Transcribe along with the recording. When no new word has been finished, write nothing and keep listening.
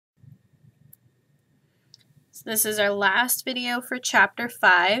So this is our last video for Chapter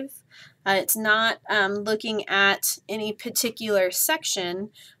 5. It's not looking at any particular section.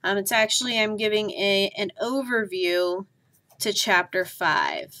 It's actually, I'm giving an overview to Chapter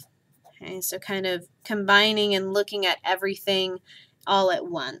 5. Okay, so kind of combining and looking at everything all at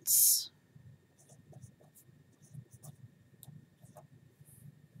once.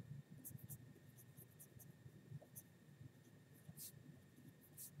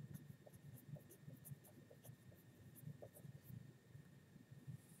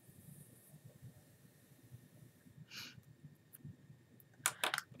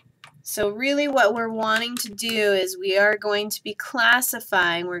 So really what we're wanting to do is we are going to be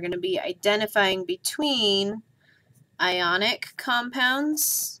classifying, we're going to be identifying between ionic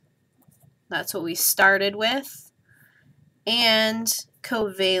compounds, that's what we started with, and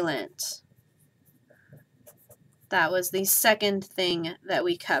covalent. That was the second thing that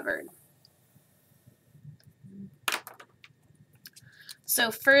we covered. So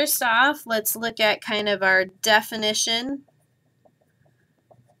first off, let's look at kind of our definition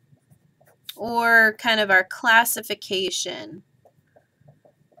or kind of our classification.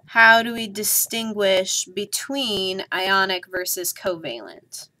 How do we distinguish between ionic versus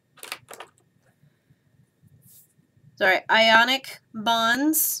covalent? So ionic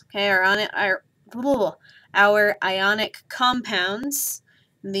bonds, okay, our ionic compounds,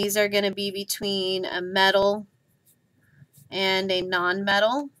 these are going to be between a metal and a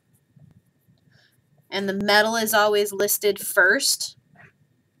nonmetal. And the metal is always listed first.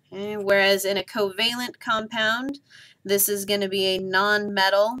 Okay, whereas in a covalent compound, this is going to be a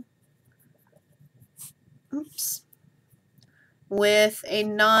nonmetal with a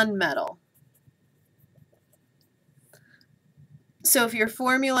nonmetal. So if your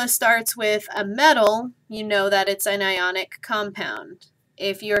formula starts with a metal, you know that it's an ionic compound.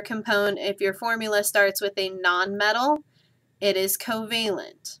 If your formula starts with a nonmetal, it is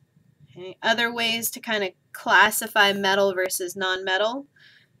covalent. Okay. Other ways to kind of classify metal versus nonmetal.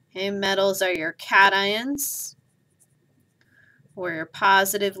 Okay, metals are your cations, or your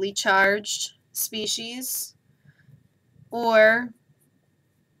positively charged species, or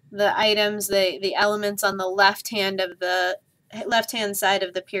the items, the elements on the left-hand side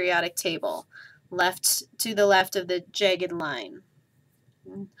of the periodic table, to the left of the jagged line.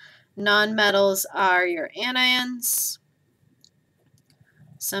 Nonmetals are your anions,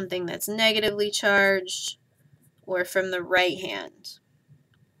 something that's negatively charged, or from the right hand.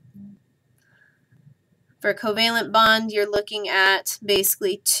 For a covalent bond, you're looking at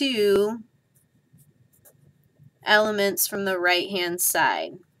basically two elements from the right-hand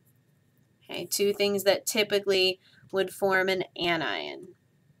side. Okay, two things that typically would form an anion.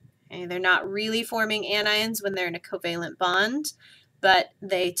 Okay, they're not really forming anions when they're in a covalent bond, but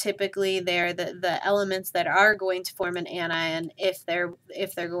they're the elements that are going to form an anion if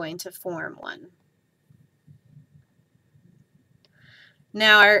they're going to form one.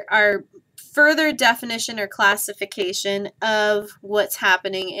 Now our further definition or classification of what's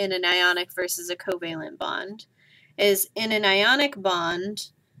happening in an ionic versus a covalent bond is in an ionic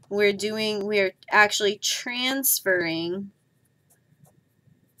bond, we're actually transferring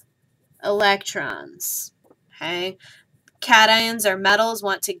electrons. Okay? Cations or metals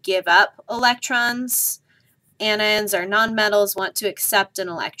want to give up electrons. Anions or nonmetals want to accept an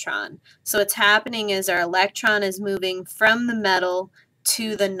electron. So what's happening is our electron is moving from the metal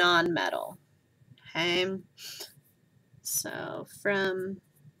to the nonmetal. Okay? So from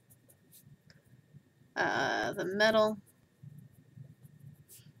the metal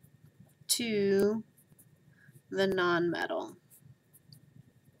to the nonmetal.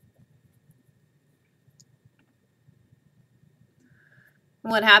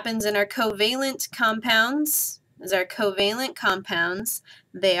 What happens in our covalent compounds is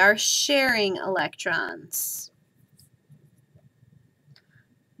they are sharing electrons.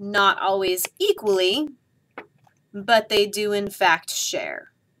 Not always equally, but they do in fact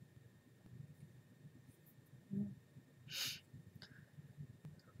share.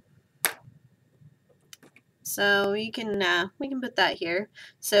 So we can put that here.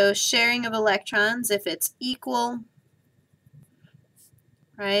 So sharing of electrons, if it's equal,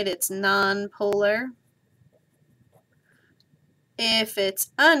 right, it's nonpolar. If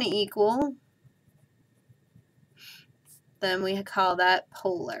it's unequal, then we call that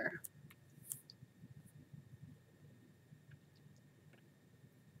polar.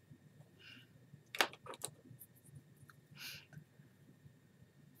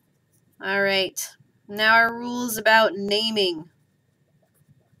 All right, now our rules about naming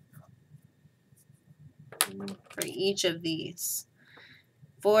for each of these.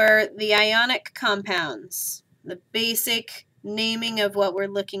 For the ionic compounds, the basic naming of what we're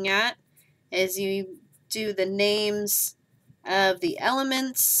looking at is you do the names of the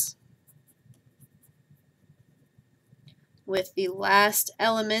elements with the last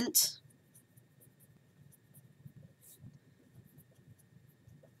element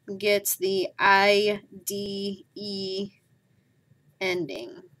gets the IDE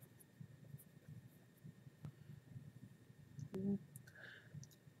ending.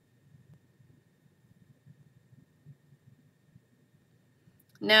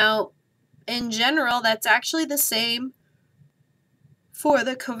 Now, in general, that's actually the same for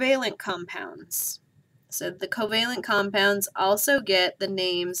the covalent compounds. So the covalent compounds also get the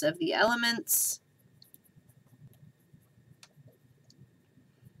names of the elements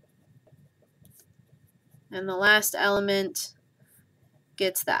and the last element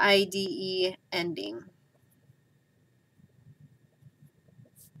gets the IDE ending.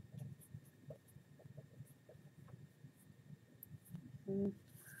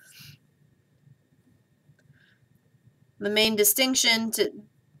 The main distinction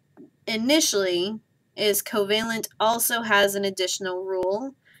initially is covalent also has an additional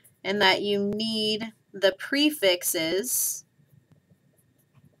rule, and that you need the prefixes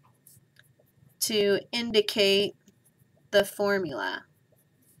to indicate the formula.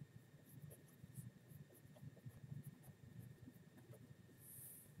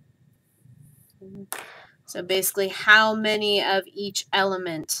 So basically, how many of each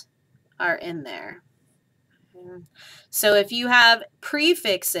element are in there. So if you have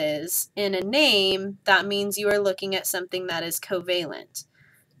prefixes in a name, that means you are looking at something that is covalent.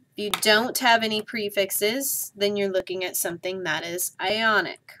 If you don't have any prefixes, then you're looking at something that is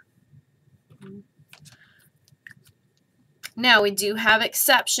ionic. Now we do have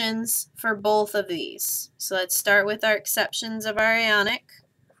exceptions for both of these. So let's start with our exceptions of our ionic.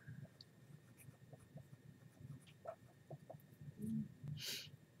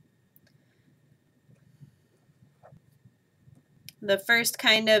 The first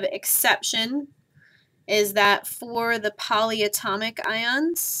kind of exception is that for the polyatomic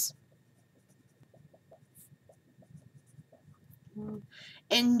ions,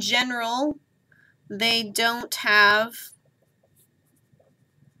 in general, they don't have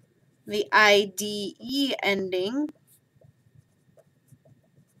the IDE ending.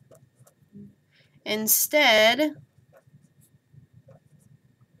 Instead,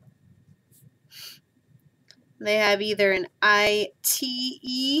 they have either an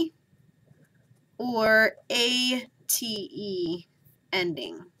ITE or ATE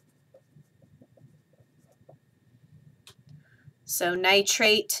ending. So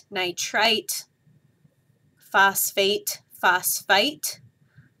nitrate, nitrite, phosphate, phosphite,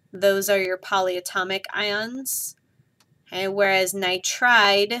 those are your polyatomic ions. Okay, whereas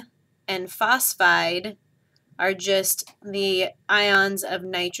nitride and phosphide are just the ions of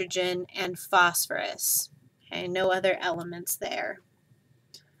nitrogen and phosphorus. Okay, no other elements there.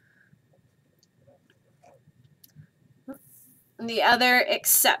 The other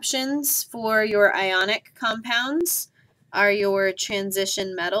exceptions for your ionic compounds are your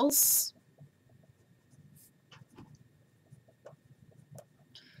transition metals.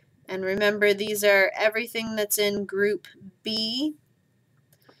 And remember, these are everything that's in group B.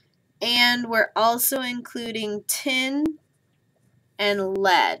 And we're also including tin and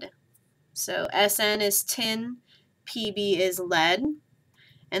lead. So SN is tin, PB is lead.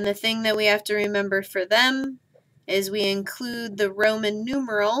 And the thing that we have to remember for them is we include the Roman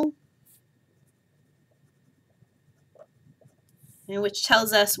numeral, which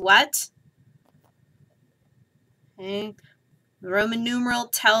tells us what? Okay. The Roman numeral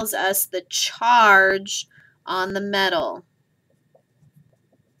tells us the charge on the metal.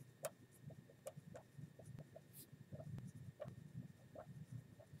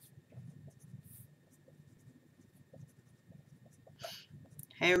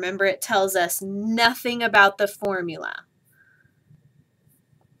 Okay, remember, it tells us nothing about the formula.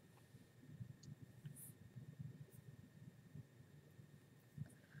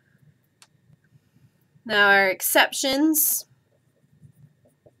 Now our exceptions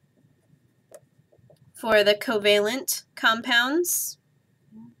for the covalent compounds.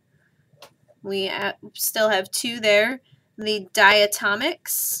 We still have two there. The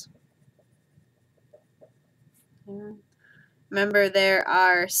diatomics. Remember, there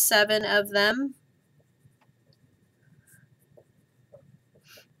are 7 of them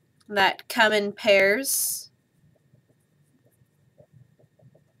that come in pairs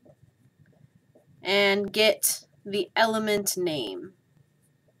and get the element name.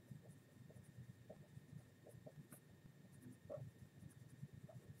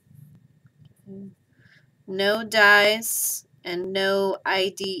 no dyes, and no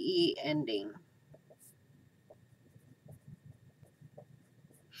IDE ending.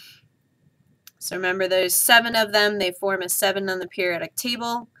 So remember, there's 7 of them. They form a 7 on the periodic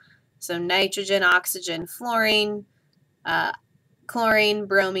table. So nitrogen, oxygen, fluorine, chlorine,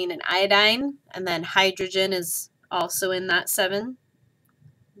 bromine, and iodine. And then hydrogen is also in that 7.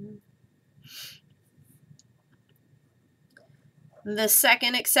 The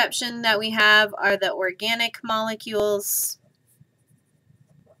second exception that we have are the organic molecules.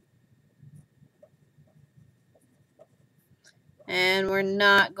 And we're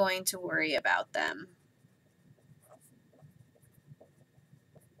not going to worry about them.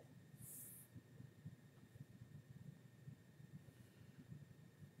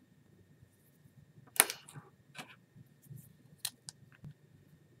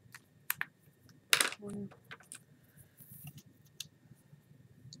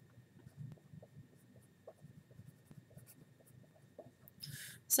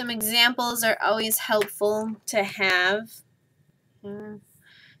 Some examples are always helpful to have.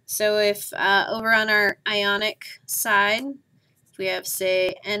 So if over on our ionic side, if we have,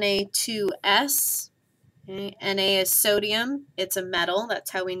 say, Na2S, okay, Na is sodium, it's a metal,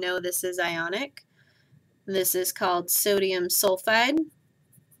 that's how we know this is ionic. This is called sodium sulfide.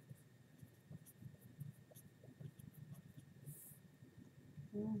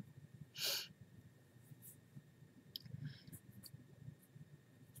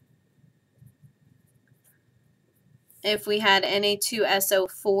 If we had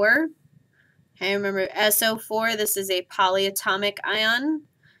Na2SO4, okay, remember SO4, this is a polyatomic ion.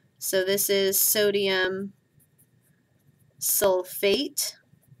 So this is sodium sulfate.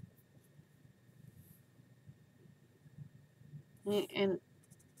 And,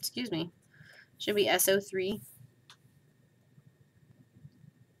 excuse me, should be SO3.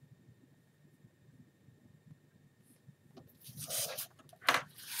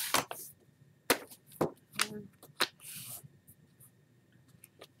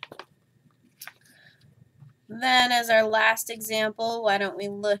 Then as our last example, why don't we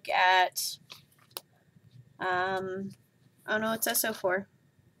look at, oh no, it's SO4.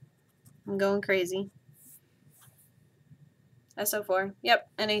 I'm going crazy. SO4, yep,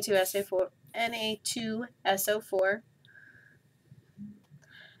 Na2SO4. Na2SO4.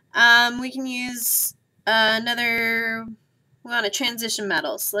 We can use another, we want to transition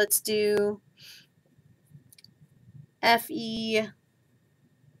metals. Let's do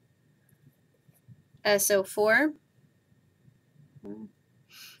FeSO4.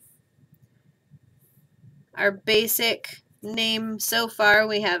 Our basic name so far,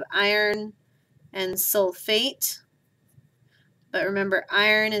 we have iron and sulfate. But remember,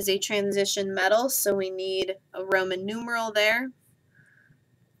 iron is a transition metal, so we need a Roman numeral there.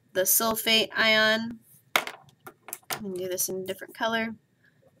 The sulfate ion, we can do this in a different color.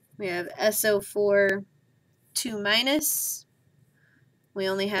 We have SO4 2-. We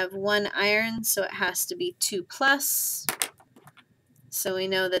only have 1 iron, so it has to be 2+. So we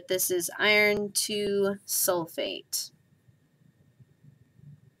know that this is iron 2 sulfate.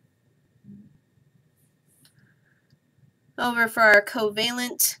 Over for our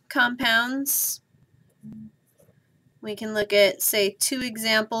covalent compounds, we can look at, say, 2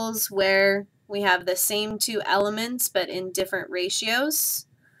 examples where we have the same 2 elements but in different ratios.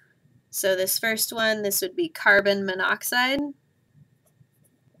 So this first one, this would be carbon monoxide.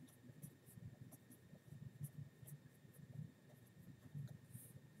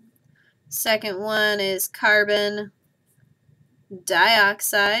 Second one is carbon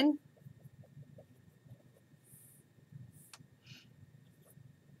dioxide.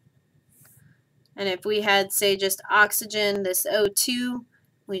 And if we had, say, just oxygen, this O2,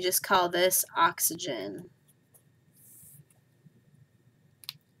 we just call this oxygen.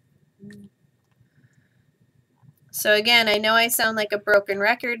 So again, I know I sound like a broken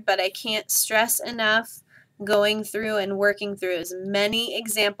record, but I can't stress enough going through and working through as many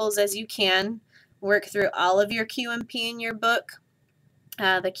examples as you can. Work through all of your QMP in your book,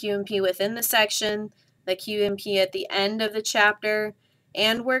 the QMP within the section, the QMP at the end of the chapter,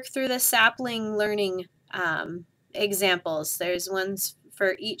 and work through the sapling learning examples. There's ones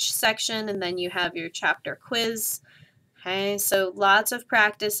for each section, and then you have your chapter quiz. Okay, so lots of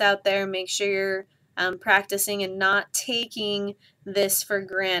practice out there. Make sure you're practicing and not taking this for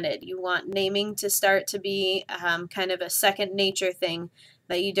granted. You want naming to start to be kind of a second nature thing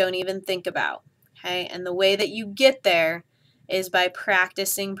that you don't even think about. Okay, and the way that you get there is by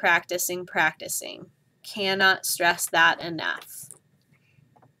practicing, practicing, practicing. Cannot stress that enough.